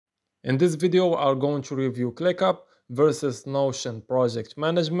In this video, we are going to review ClickUp versus Notion project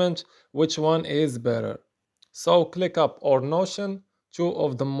management. Which one is better? So ClickUp or Notion, two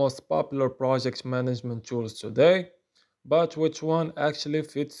of the most popular project management tools today, but which one actually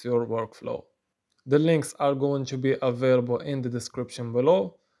fits your workflow? The links are going to be available in the description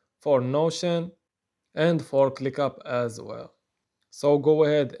below for Notion and for ClickUp as well. So go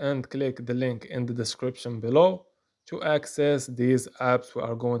ahead and click the link in the description below to access these apps we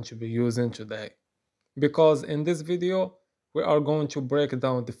are going to be using today. Because in this video, we are going to break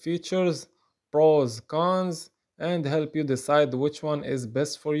down the features, pros, cons, and help you decide which one is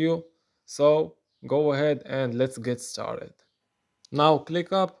best for you. So go ahead and let's get started. Now,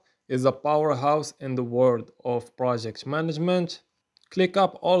 ClickUp is a powerhouse in the world of project management.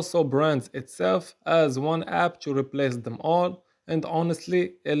 ClickUp also brands itself as one app to replace them all, and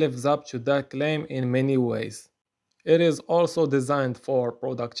honestly, it lives up to that claim in many ways. It is also designed for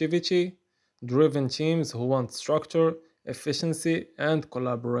productivity driven teams who want structure, efficiency, and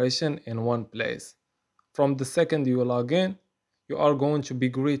collaboration in one place. From the second you log in, you are going to be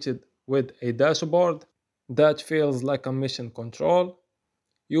greeted with a dashboard that feels like a mission control.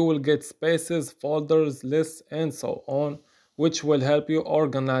 You will get spaces, folders, lists, and so on, which will help you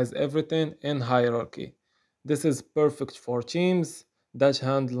organize everything in hierarchy. This is perfect for teams that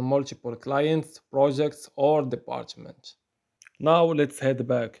handle multiple clients, projects, or departments. Now let's head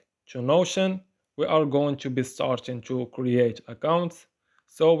back to Notion. We are going to be starting to create accounts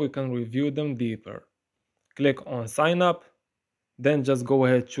so we can review them deeper. Click on sign up, then just go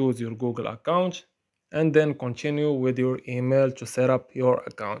ahead, choose your Google account, and then continue with your email to set up your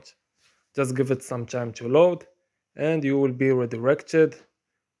account. Just give it some time to load and you will be redirected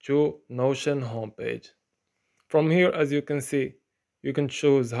to Notion homepage. From here, as you can see, you can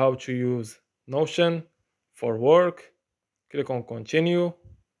choose how to use Notion for work. Click on continue,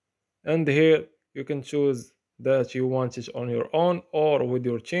 and here you can choose that you want it on your own or with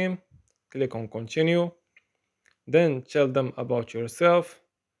your team. Click on continue, then tell them about yourself.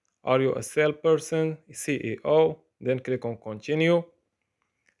 Are you a salesperson, CEO? Then click on continue.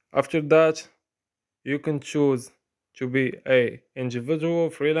 After that, you can choose to be a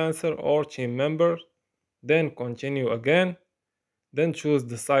individual, freelancer, or team member. Then continue again. Then choose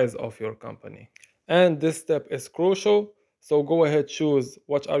the size of your company. And this step is crucial. So go ahead, choose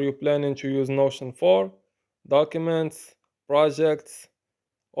what are you planning to use Notion for, documents, projects,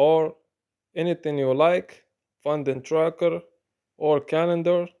 or anything you like, funding tracker or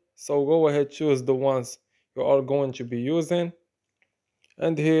calendar. So go ahead, choose the ones you are going to be using.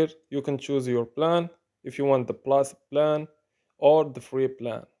 And here you can choose your plan if you want the plus plan or the free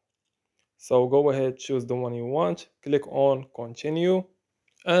plan. So go ahead, choose the one you want, click on continue,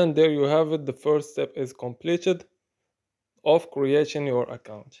 and there you have it. The first step is completed of creating your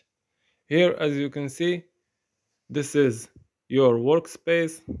account. Here, as you can see, this is your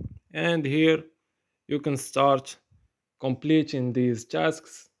workspace, and here you can start completing these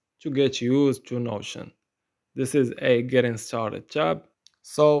tasks to get used to Notion. This is a getting started tab.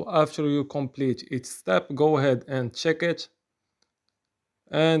 So after you complete each step, go ahead and check it,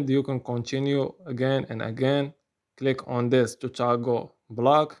 and you can continue again and again. Click on this to toggle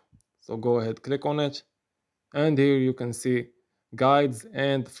block. So go ahead, click on it, and here you can see guides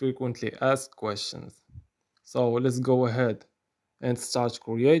and frequently asked questions. So let's go ahead and start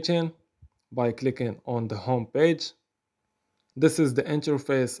creating by clicking on the home page. This is the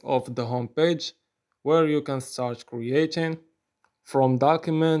interface of the home page where you can start creating from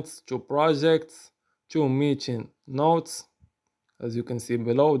documents to projects to meeting notes. As you can see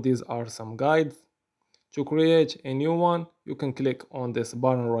below, these are some guides. To create a new one, you can click on this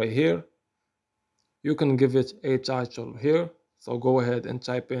button right here. You can give it a title here. So go ahead and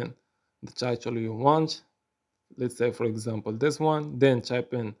type in the title you want. Let's say, for example, this one. Then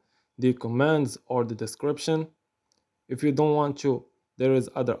type in the commands or the description. If you don't want to, there is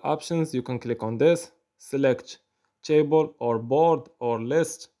other options. You can click on this, select table or board or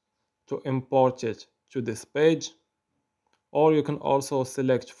list to import it to this page. Or you can also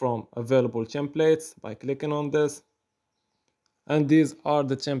select from available templates by clicking on this. And these are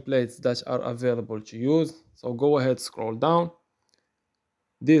the templates that are available to use. So go ahead, scroll down.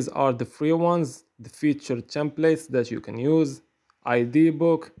 These are the free ones, the featured templates that you can use: ID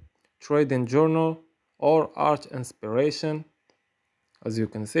book, trading journal, or art inspiration, as you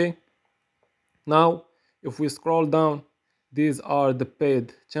can see. Now, if we scroll down, these are the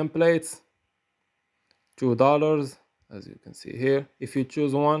paid templates, $2, as you can see here. If you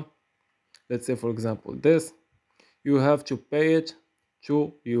choose one, let's say, for example, this, you have to pay it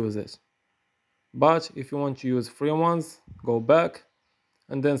to use it. But if you want to use free ones, go back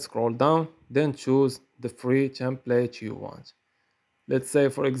and then scroll down, then choose the free template you want. Let's say,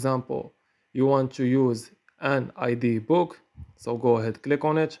 for example, you want to use an ID book, so go ahead, click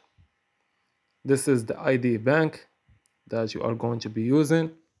on it. This is the ID bank that you are going to be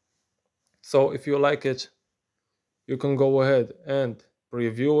using. So if you like it, you can go ahead and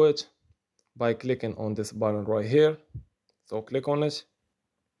preview it by clicking on this button right here. So click on it.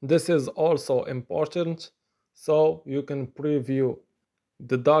 This is also important, so you can preview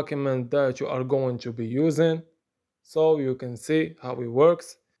the document that you are going to be using, so you can see how it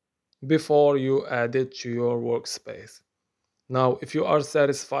works before you add it to your workspace. Now, if you are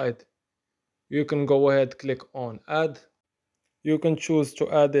satisfied, you can go ahead, click on add. You can choose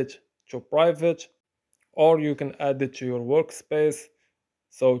to add it to private, or you can add it to your workspace.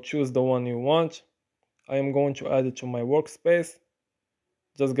 So choose the one you want. I am going to add it to my workspace.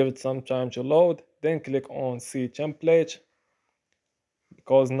 Just give it some time to load, then click on see template,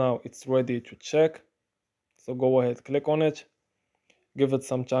 because now it's ready to check. So go ahead, click on it, give it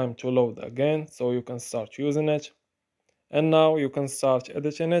some time to load again so you can start using it. And now you can start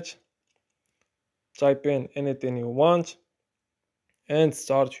editing it. Type in anything you want and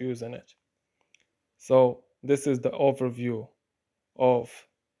start using it. So this is the overview of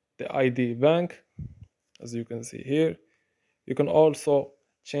the ID bank, as you can see here. You can also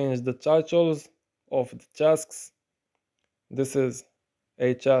change the titles of the tasks. This is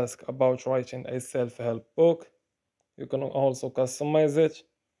a task about writing a self-help book. You can also customize it.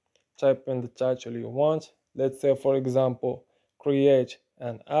 Type in the title you want. Let's say, for example, create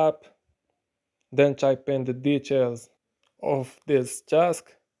an app. Then type in the details of this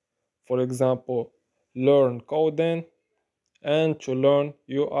task. For example, learn coding and to learn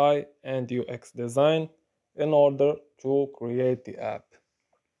UI and UX design in order to create the app.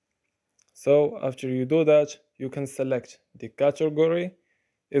 So after you do that, you can select the category.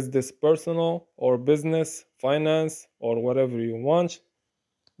 Is this personal or business, finance, or whatever you want?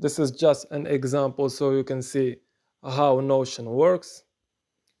 This is just an example so you can see how Notion works.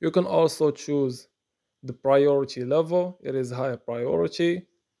 You can also choose the priority level. It is high priority.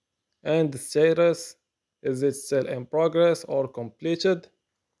 And the status, is it still in progress or completed?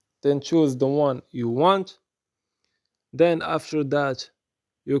 Then choose the one you want. Then after that,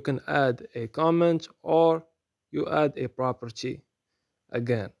 you can add a comment or you add a property.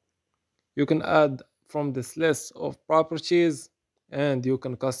 Again, you can add from this list of properties and you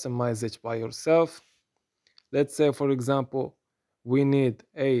can customize it by yourself. Let's say, for example, we need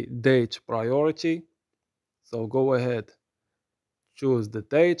a date priority. So go ahead, choose the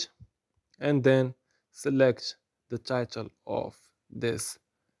date, and then select the title of this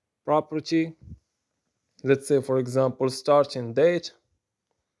property. Let's say, for example, starting date,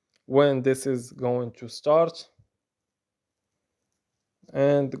 when this is going to start.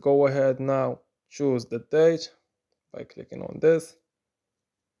 And go ahead now, choose the date by clicking on this.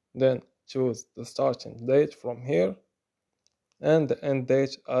 Then choose the starting date from here and the end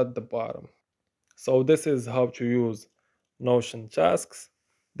date at the bottom. So this is how to use Notion tasks.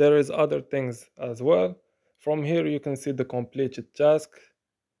 There is other things as well. From here you can see the completed task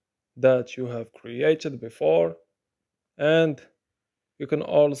that you have created before, and you can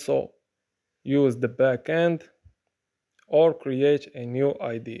also use the backend or create a new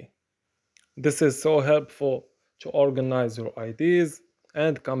ID. This is so helpful to organize your IDs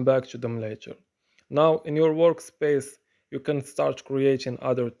and come back to them later. Now in your workspace, you can start creating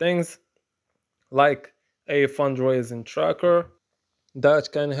other things like a fundraising tracker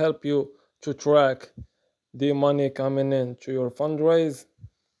that can help you to track the money coming in to your fundraise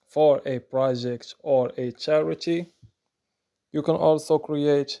for a project or a charity. You can also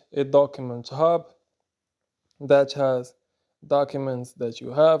create a document hub that has documents that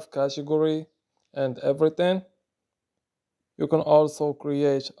you have, category, and everything. You can also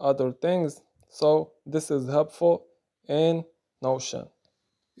create other things. So this is helpful in Notion.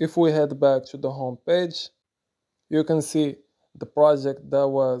 If we head back to the home page, you can see the project that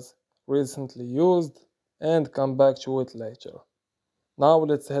was recently used and come back to it later. Now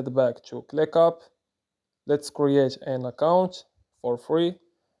let's head back to ClickUp. Let's create an account for free.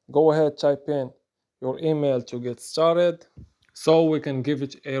 Go ahead, type in your email to get started so we can give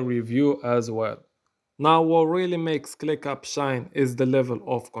it a review as well. Now what really makes ClickUp shine is the level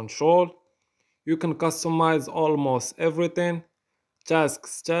of control. You can customize almost everything: task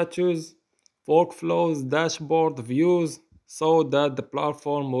status, workflows, dashboard, views, so that the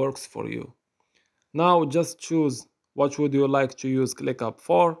platform works for you. Now just choose what would you like to use ClickUp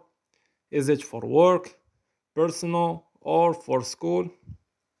for. Is it for work, personal, or for school?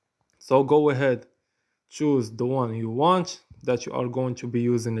 So go ahead, choose the one you want. that you are going to be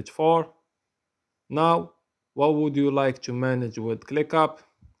using it for. Now, what would you like to manage with ClickUp?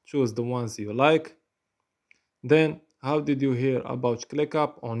 Choose the ones you like. Then, how did you hear about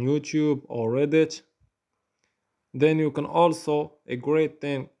ClickUp on YouTube or Reddit? Then you can also, a great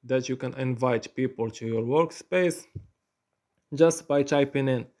thing that you can invite people to your workspace just by typing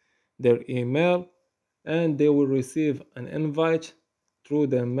in their email, and they will receive an invite through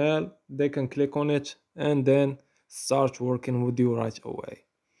their mail. They can click on it and then start working with you right away.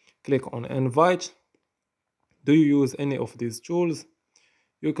 Click on invite. Do you use any of these tools?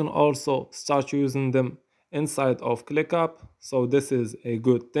 You can also start using them inside of ClickUp, so this is a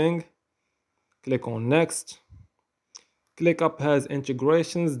good thing. Click on next. ClickUp has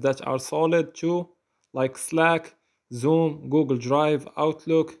integrations that are solid too, like Slack, Zoom, Google Drive,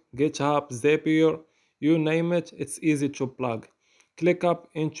 Outlook, GitHub, Zapier, you name it, it's easy to plug ClickUp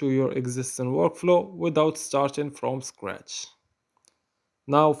into your existing workflow without starting from scratch.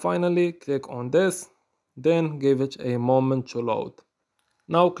 Now finally click on this, then give it a moment to load.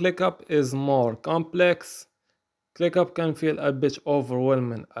 Now ClickUp is more complex. ClickUp can feel a bit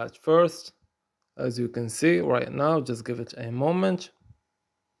overwhelming at first. As you can see right now, just give it a moment.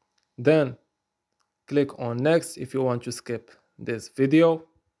 Then click on next if you want to skip this video.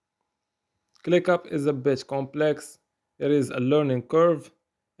 ClickUp is a bit complex. It is a learning curve.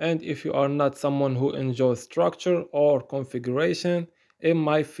 And if you are not someone who enjoys structure or configuration, it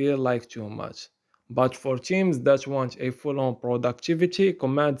might feel like too much. But for teams that want a full-on productivity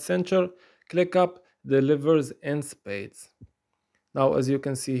command center, ClickUp delivers in spades. Now, as you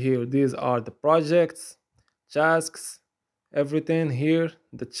can see here, these are the projects, tasks, everything here,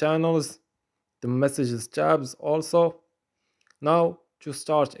 the channels, the messages tabs also. Now, to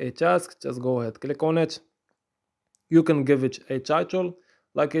start a task, just go ahead, click on it. You can give it a title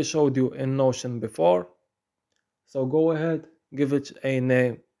like I showed you in Notion before. So go ahead, give it a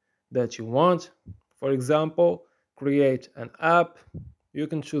name that you want. For example, create an app. You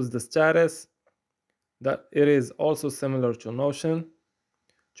can choose the status that it is also similar to Notion,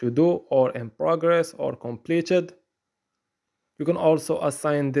 to do or in progress or completed. You can also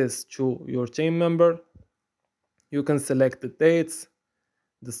assign this to your team member. You can select the dates,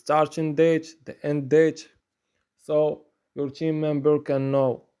 the starting date, the end date, so your team member can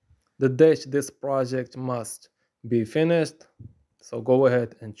know the date this project must be finished. So go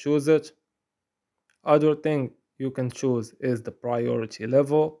ahead and choose it. Other thing you can choose is the priority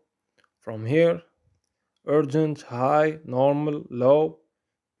level. From here, urgent, high, normal, low.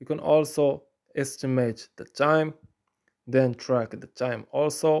 You can also estimate the time, then track the time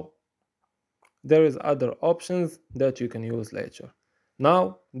also. There is other options that you can use later.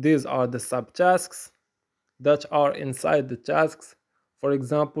 Now, these are the subtasks that are inside the tasks. For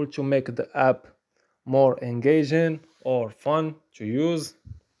example, to make the app more engaging or fun to use,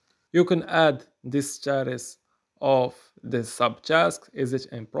 you can add this status of the subtask. Is it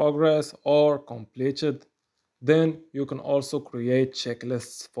in progress or completed? Then you can also create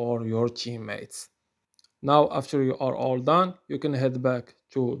checklists for your teammates. Now, after you are all done, you can head back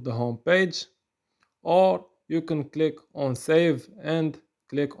to the home page, or you can click on save and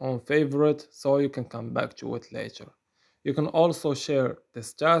click on favorite so you can come back to it later. You can also share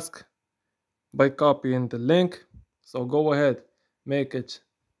this task by copying the link. So go ahead, make it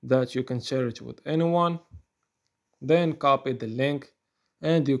that you can share it with anyone. Then copy the link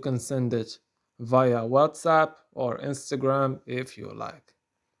and you can send it via WhatsApp or Instagram if you like.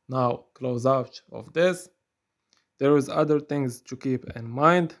 Now close out of this. There is other things to keep in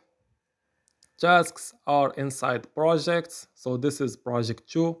mind. Tasks are inside projects. So this is project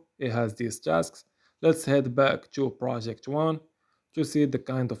 2. It has these tasks. Let's head back to project 1 to see the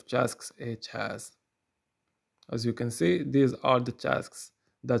kind of tasks it has. As you can see, these are the tasks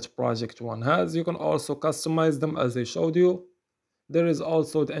that project 1 has. You can also customize them as I showed you. There is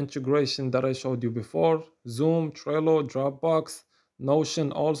also the integration that I showed you before. Zoom, Trello, Dropbox,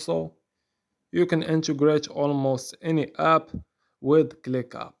 Notion also. You can integrate almost any app with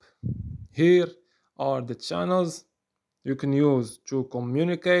ClickUp. Here are the channels you can use to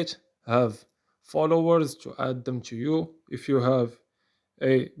communicate, have followers to add them to you if you have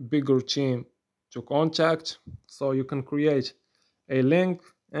a bigger team to contact. So you can create a link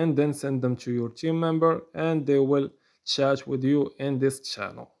and then send them to your team member and they will chat with you in this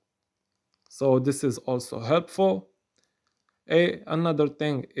channel. So this is also helpful. Another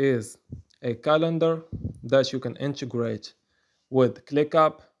thing is a calendar that you can integrate with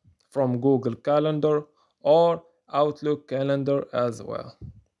ClickUp from Google Calendar or Outlook Calendar as well.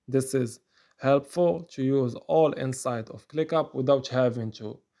 This is helpful to use all inside of ClickUp without having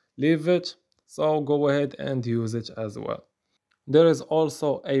to leave it. So go ahead and use it as well. There is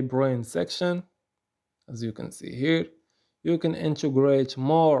also a brain section, as you can see here. You can integrate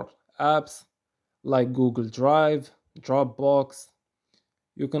more apps like Google Drive, Dropbox.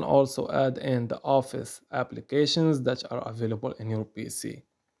 You can also add in the Office applications that are available in your PC.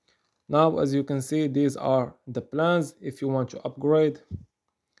 Now, as you can see, these are the plans if you want to upgrade.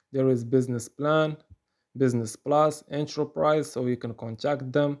 There is Business Plan, Business Plus, Enterprise, so you can contact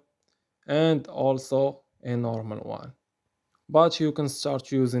them, and also a normal one. But you can start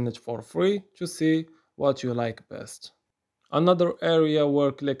using it for free to see what you like best. Another area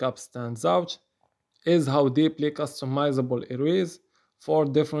where ClickUp stands out is how deeply customizable it is for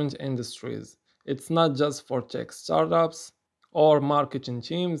different industries. It's not just for tech startups or marketing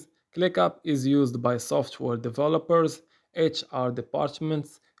teams. ClickUp is used by software developers, HR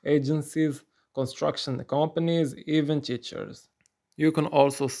departments, agencies, construction companies, even teachers. You can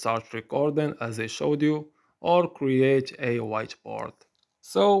also start recording as I showed you or create a whiteboard.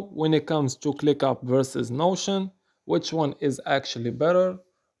 So when it comes to ClickUp versus Notion, which one is actually better?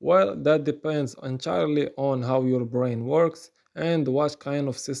 Well, that depends entirely on how your brain works and what kind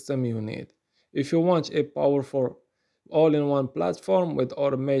of system you need. If you want a powerful all-in-one platform with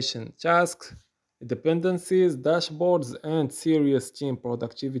automation, tasks, dependencies, dashboards, and serious team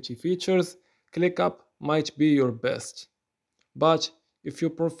productivity features, ClickUp might be your best. But if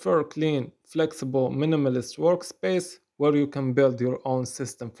you prefer clean, flexible, minimalist workspace where you can build your own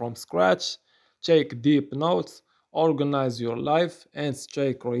system from scratch, take deep notes, organize your life, and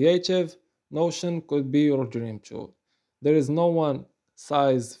stay creative, Notion could be your dream tool. There is no one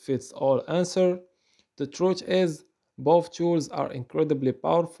size fits all answer. The truth is, both tools are incredibly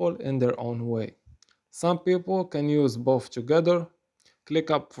powerful in their own way. Some people can use both together,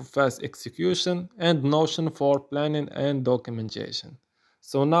 ClickUp for fast execution, and Notion for planning and documentation.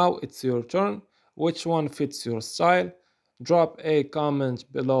 So now it's your turn. Which one fits your style? Drop a comment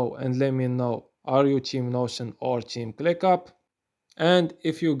below and let me know, are you Team Notion or Team ClickUp? And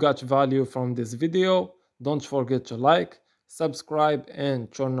if you got value from this video, don't forget to like, subscribe,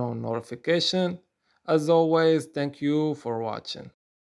 and turn on notification. As always, thank you for watching.